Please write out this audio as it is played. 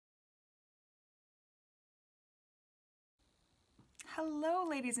Hello,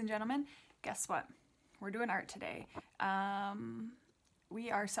 ladies and gentlemen. Guess what? We're doing art today.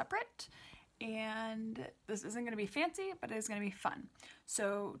 We are separate, and this isn't going to be fancy, but it is going to be fun.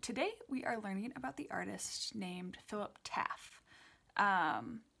 So today we are learning about the artist named Philip Taaffe.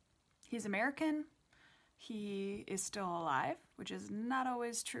 He's American. He is still alive, which is not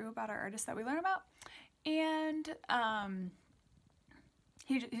always true about our artists that we learn about. And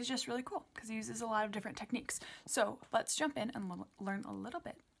he's just really cool because he uses a lot of different techniques. So let's jump in and learn a little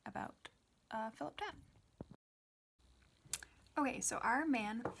bit about Philip Taaffe. Okay, so our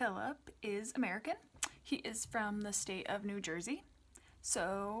man Philip is American. He is from the state of New Jersey.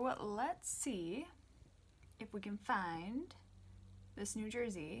 So let's see if we can find this New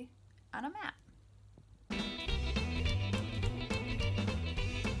Jersey on a map.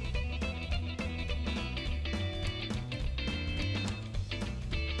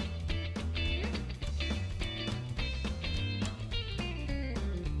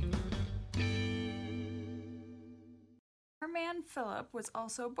 Our man Philip was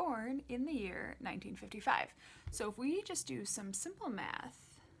also born in the year 1955. So if we just do some simple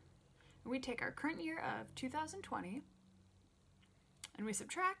math, we take our current year of 2020 and we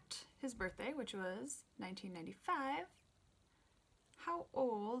subtract his birthday, which was 1995, how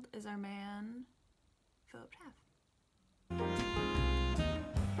old is our man Philip Taaffe?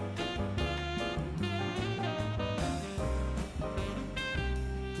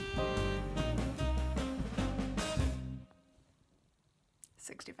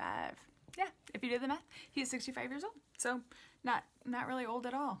 $65. Yeah, if you did the math, he is 65 years old. So not really old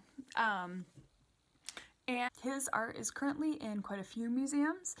at all. And his art is currently in quite a few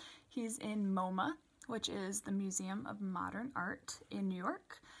museums. He's in MoMA, which is the Museum of Modern Art in New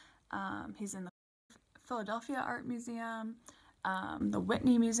York. He's in the Philadelphia Art Museum, the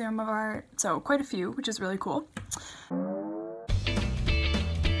Whitney Museum of Art, so quite a few, which is really cool.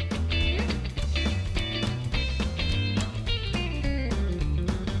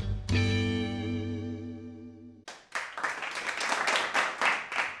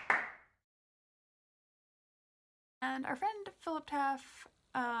 And our friend Philip Taaffe,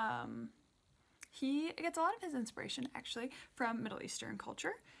 he gets a lot of his inspiration actually from Middle Eastern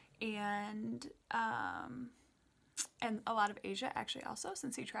culture and a lot of Asia actually also,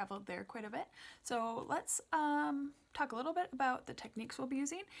 since he traveled there quite a bit. So let's talk a little bit about the techniques we'll be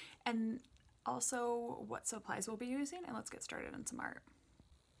using and also what supplies we'll be using, and let's get started on some art.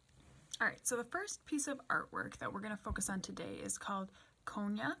 Alright, so the first piece of artwork that we're going to focus on today is called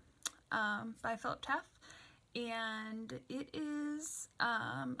Konya by Philip Taaffe. And it is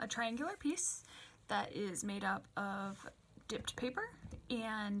a triangular piece that is made up of dipped paper,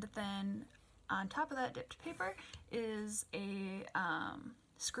 and then on top of that dipped paper is a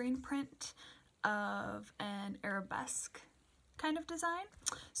screen print of an arabesque kind of design.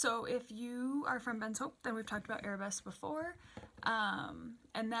 So if you are from Ben's Hope, then we've talked about arabesque before,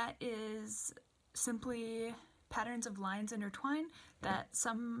 and that is simply patterns of lines intertwined that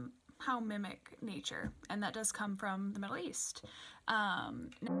somehow mimic nature, and that does come from the Middle East.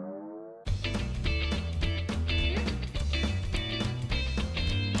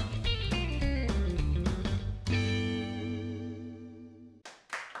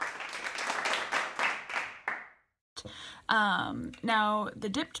 Now, the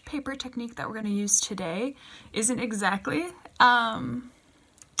dipped paper technique that we're going to use today isn't exactly how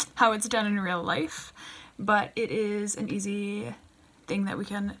it's done in real life, but it is an easy thing that we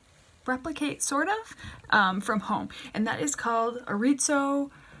can replicate sort of from home, and that is called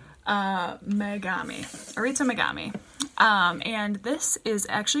arizo megami. And this is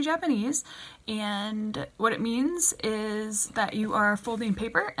actually Japanese, and what it means is that you are folding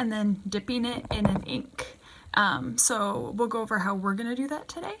paper and then dipping it in an ink. So we'll go over how we're going to do that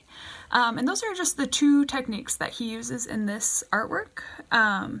today. And those are just the two techniques that he uses in this artwork.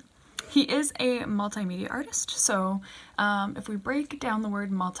 He is a multimedia artist, so if we break down the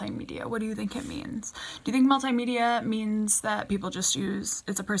word multimedia, what do you think it means? Do you think multimedia means that people just use,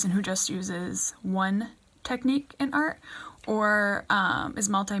 it's a person who just uses one technique in art, or is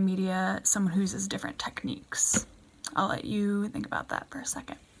multimedia someone who uses different techniques? I'll let you think about that for a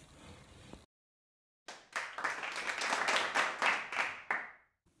second.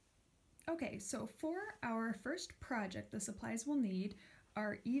 Okay, so for our first project, the supplies we'll need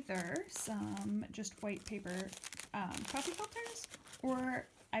are either some just white paper coffee filters, or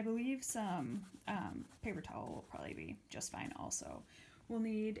I believe some paper towel will probably be just fine also. We'll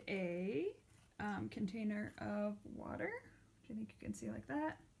need a container of water, which I think you can see like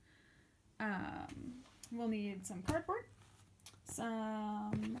that. We'll need some cardboard,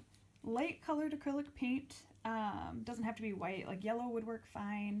 some light colored acrylic paint. Doesn't have to be white, like yellow would work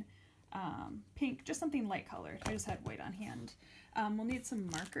fine. Pink, just something light colored. I just had white on hand. We'll need some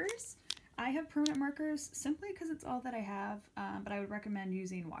markers. I have permanent markers simply because it's all that I have, but I would recommend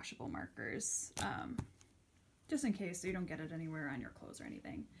using washable markers, just in case so you don't get it anywhere on your clothes or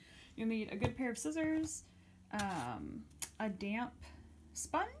anything. You'll need a good pair of scissors, a damp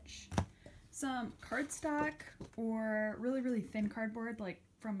sponge, some cardstock or really thin cardboard like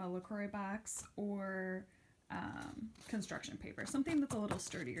from a LaCroix box, or construction paper, something that's a little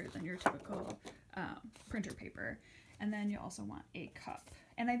sturdier than your typical printer paper. And then you also want a cup.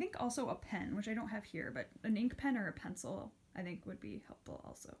 And I think also a pen, which I don't have here, but an ink pen or a pencil I think would be helpful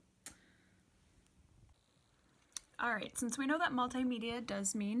also. All right, since we know that multimedia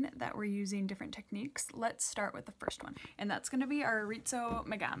does mean that we're using different techniques, let's start with the first one, and that's going to be our Ritsu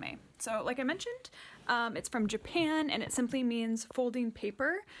Megame. So like I mentioned, it's from Japan, and it simply means folding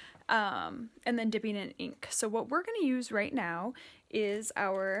paper and then dipping in ink. So what we're going to use right now is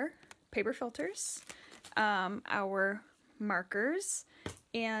our paper filters, our markers,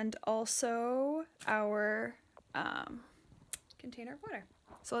 and also our container of water.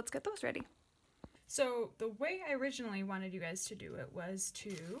 So let's get those ready. So the way I originally wanted you guys to do it was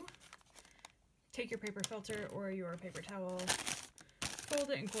to take your paper filter or your paper towel, fold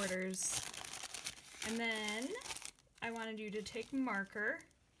it in quarters, and then I wanted you to take marker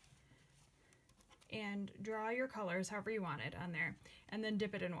and draw your colors however you wanted on there, and then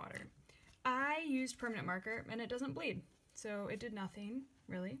dip it in water. I used permanent marker and it doesn't bleed, so it did nothing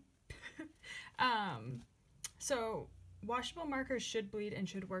really. So washable markers should bleed and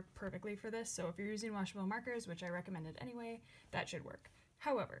should work perfectly for this, so if you're using washable markers, which I recommended anyway, that should work.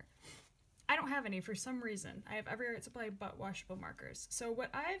 However, I don't have any for some reason. I have every art supply but washable markers. So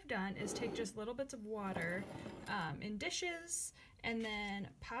what I've done is take just little bits of water in dishes and then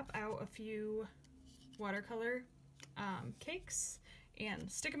pop out a few watercolor cakes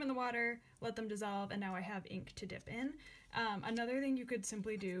and stick them in the water, let them dissolve, and now I have ink to dip in. Another thing you could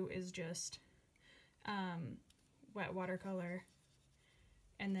simply do is just wet watercolor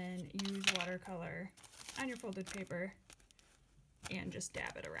and then use watercolor on your folded paper and just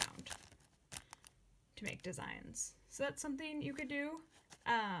dab it around to make designs. So that's something you could do.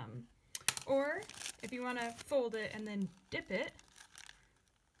 Or if you want to fold it and then dip it,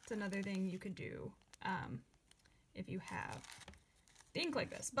 it's another thing you could do if you have the ink like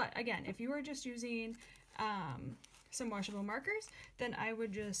this. But again, if you were just using some washable markers, then I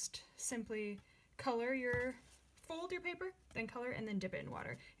would just simply fold your paper, then color, and then dip it in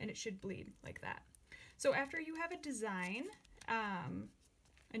water, and it should bleed like that. So after you have a design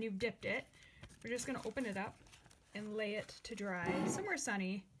and you've dipped it, we're just going to open it up and lay it to dry somewhere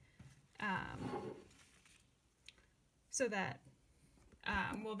sunny, so that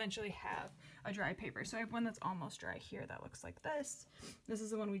we'll eventually have a dry paper. So I have one that's almost dry here that looks like this. This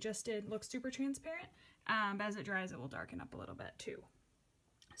is the one we just did. Looks super transparent, but as it dries it will darken up a little bit too.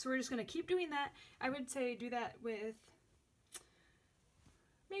 So we're just going to keep doing that. I would say do that with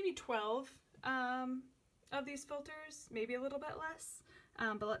maybe 12 of these filters, maybe a little bit less,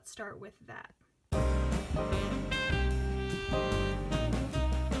 but let's start with that.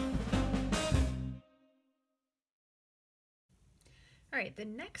 All right, the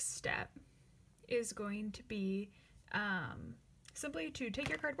next step is going to be simply to take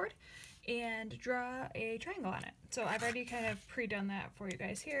your cardboard and draw a triangle on it. So I've already kind of pre-done that for you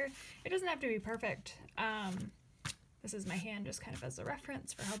guys here. It doesn't have to be perfect. This is my hand just kind of as a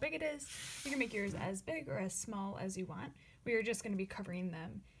reference for how big it is. You can make yours as big or as small as you want. We are just going to be covering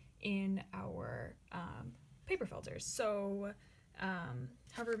them in our paper filters. So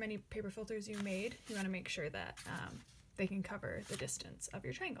however many paper filters you made, you want to make sure that they can cover the distance of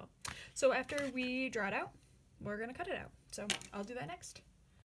your triangle. So after we draw it out, we're going to cut it out. So I'll do that next.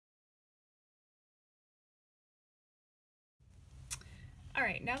 All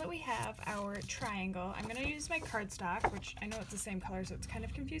right, now that we have our triangle, I'm going to use my cardstock, which I know it's the same color, so it's kind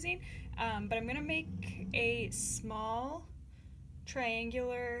of confusing, but I'm going to make a small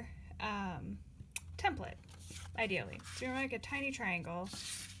triangular template, ideally. So you're going to make a tiny triangle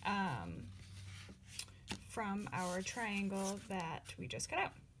from our triangle that we just cut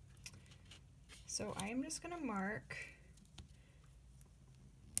out. So I'm just going to mark,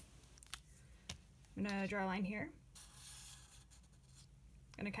 I'm going to draw a line here.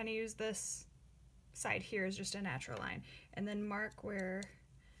 I'm going to kind of use this side here as just a natural line, and then mark where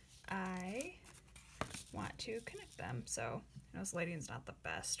I want to connect them. So I know this lighting's not the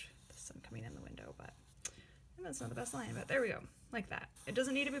best, the sun coming in the window, but that's not the best line, but there we go, like that. It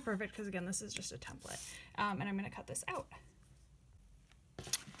doesn't need to be perfect because again, this is just a template. And I'm going to cut this out.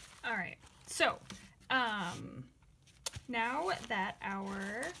 All right, so now that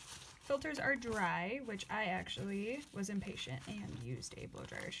our filters are dry, which I actually was impatient and used a blow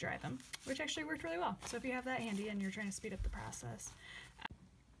dryer to dry them, which actually worked really well. So if you have that handy and you're trying to speed up the process.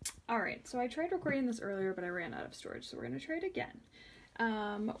 All right, so I tried recording this earlier, but I ran out of storage, so we're gonna try it again.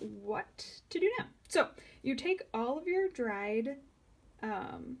 What to do now? So you take all of your dried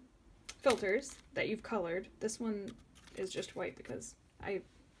filters that you've colored. This one is just white because I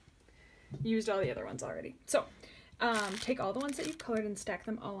used all the other ones already. So take all the ones that you've colored and stack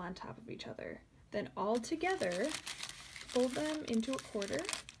them all on top of each other. Then all together, fold them into a quarter,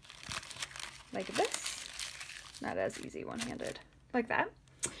 like this. Not as easy one-handed, like that.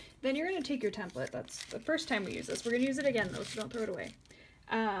 Then you're gonna take your template. That's the first time we use this. We're gonna use it again though, so don't throw it away.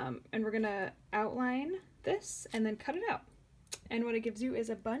 And we're gonna outline this and then cut it out. And what it gives you is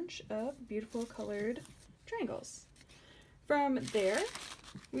a bunch of beautiful colored triangles. From there,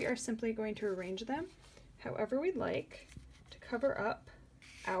 we are simply going to arrange them however we'd like to cover up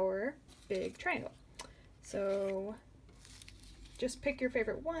our big triangle. So just pick your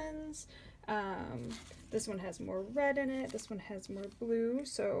favorite ones. This one has more red in it, this one has more blue,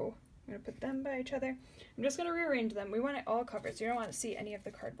 so I'm gonna put them by each other. I'm just gonna rearrange them. We want it all covered, so you don't want to see any of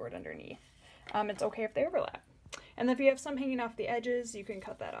the cardboard underneath. It's okay if they overlap. And if you have some hanging off the edges, you can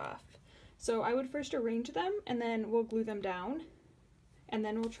cut that off. So I would first arrange them, and then we'll glue them down, and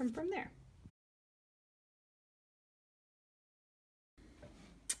then we'll trim from there.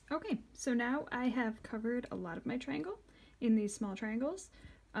 Okay, so now I have covered a lot of my triangle in these small triangles.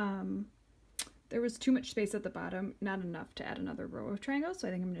 There was too much space at the bottom, not enough to add another row of triangles, so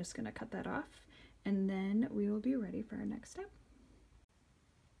I think I'm just going to cut that off, and then we will be ready for our next step.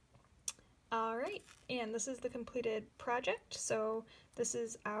 All right, and this is the completed project, so this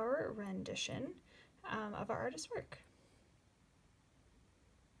is our rendition of our artist's work.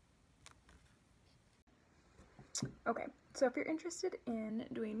 Okay, so if you're interested in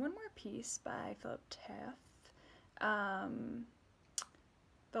doing one more piece by Philip Taaffe,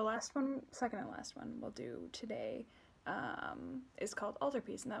 the last one, second and last one we'll do today is called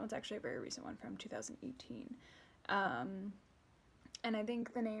Altarpiece, and that one's actually a very recent one from 2018. And I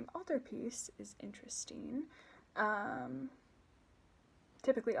think the name Altarpiece is interesting.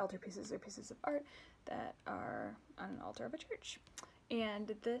 Typically altarpieces are pieces of art that are on an altar of a church.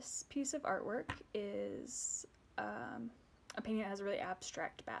 And this piece of artwork is a painting that has a really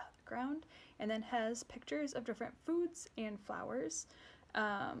abstract background and then has pictures of different foods and flowers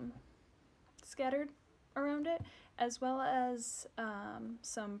scattered around it, as well as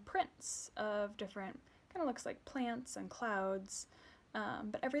some prints of different, kind of looks like plants and clouds,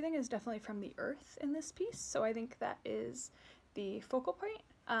 but everything is definitely from the earth in this piece, so I think that is the focal point.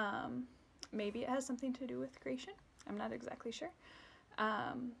 Maybe it has something to do with creation, I'm not exactly sure,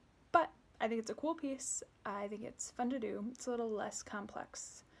 but I think it's a cool piece. I think it's fun to do. It's a little less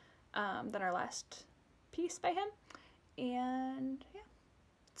complex than our last piece by him, and yeah,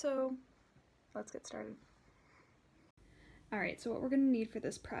 so let's get started. Alright, so what we're going to need for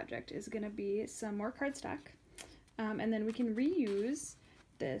this project is going to be some more cardstock, and then we can reuse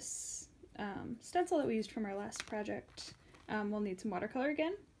this stencil that we used from our last project. We'll need some watercolor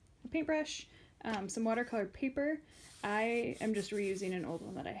again, a paintbrush, some watercolor paper. I am just reusing an old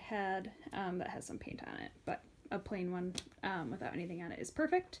one that I had that has some paint on it, but a plain one without anything on it is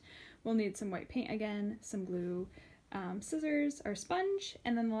perfect. We'll need some white paint again, some glue, scissors, our sponge,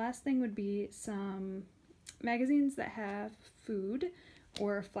 and then the last thing would be some magazines that have food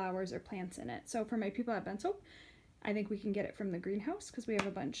or flowers or plants in it. So for my people at Ben Soap, I think we can get it from the greenhouse because we have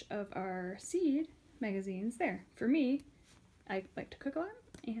a bunch of our seed magazines there. For me, I like to cook a lot,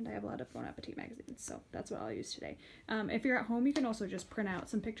 and I have a lot of Bon Appetit magazines, so that's what I'll use today. If you're at home, you can also just print out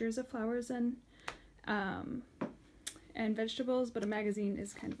some pictures of flowers and vegetables, but a magazine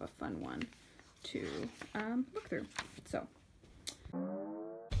is kind of a fun one to look through. So.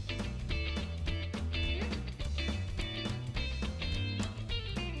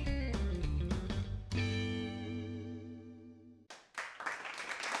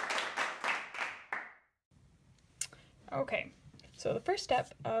 Okay, so the first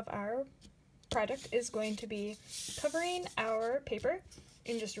step of our project is going to be covering our paper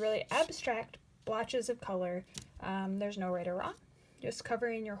in just really abstract blotches of color. There's no right or wrong, just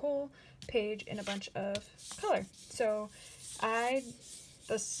covering your whole page in a bunch of color. So I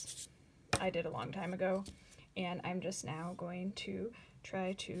did a long time ago, and I'm just now going to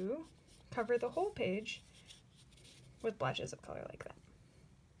try to cover the whole page with blotches of color like that.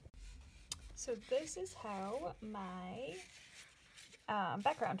 So this is how my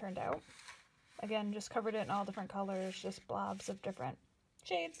background turned out. Again, just covered it in all different colors, just blobs of different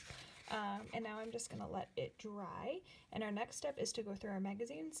shades. And now I'm just going to let it dry. And our next step is to go through our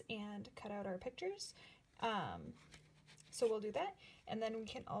magazines and cut out our pictures. So we'll do that. And then we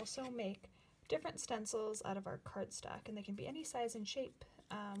can also make different stencils out of our cardstock. And they can be any size and shape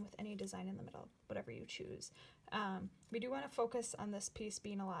with any design in the middle, whatever you choose. We do want to focus on this piece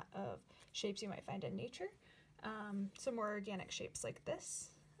being a lot of shapes you might find in nature. Some more organic shapes like this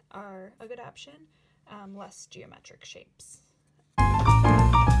are a good option, less geometric shapes.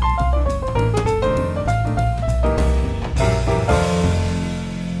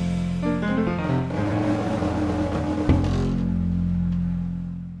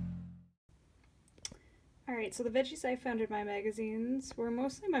 Alright, so the veggies I found in my magazines were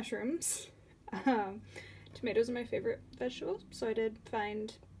mostly mushrooms. Tomatoes are my favorite vegetable, so I did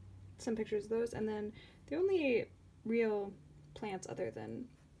find some pictures of those, and then the only real plants other than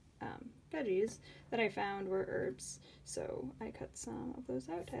veggies that I found were herbs, so I cut some of those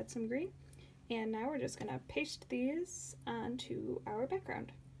out to add some green, and now we're just going to paste these onto our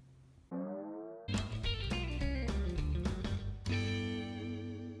background.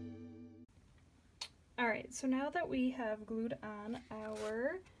 Alright, so now that we have glued on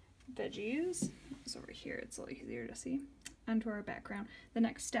our veggies, it's over here, it's a little easier to see, onto our background, the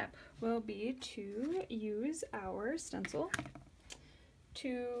next step will be to use our stencil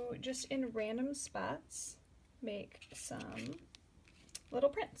to just in random spots make some little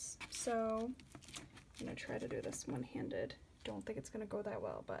prints. So I'm going to try to do this one-handed. Don't think it's going to go that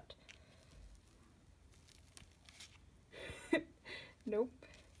well, but nope.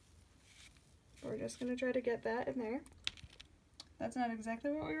 We're just going to try to get that in there. That's not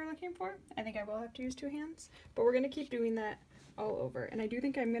exactly what we were looking for. I think I will have to use two hands, but we're going to keep doing that all over. And I do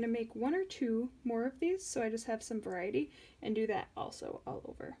think I'm going to make one or two more of these, so I just have some variety, and do that also all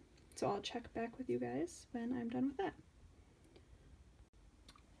over. So I'll check back with you guys when I'm done with that.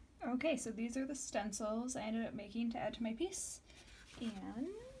 Okay, so these are the stencils I ended up making to add to my piece, and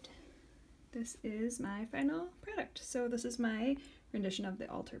this is my final product. So this is my rendition of the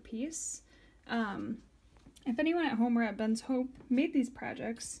altar piece. If anyone at home or at Ben's Hope made these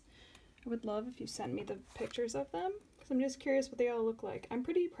projects, I would love if you sent me the pictures of them, because I'm just curious what they all look like. I'm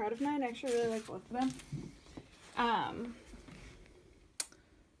pretty proud of mine. I actually really like both of them. And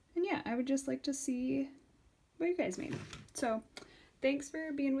yeah, I would just like to see what you guys made. So thanks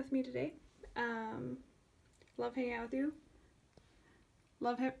for being with me today. Love hanging out with you.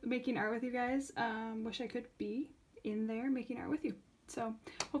 Love making art with you guys. Wish I could be in there making art with you. So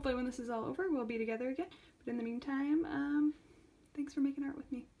hopefully when this is all over, we'll be together again. But in the meantime, thanks for making art with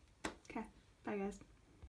me. Okay, bye guys.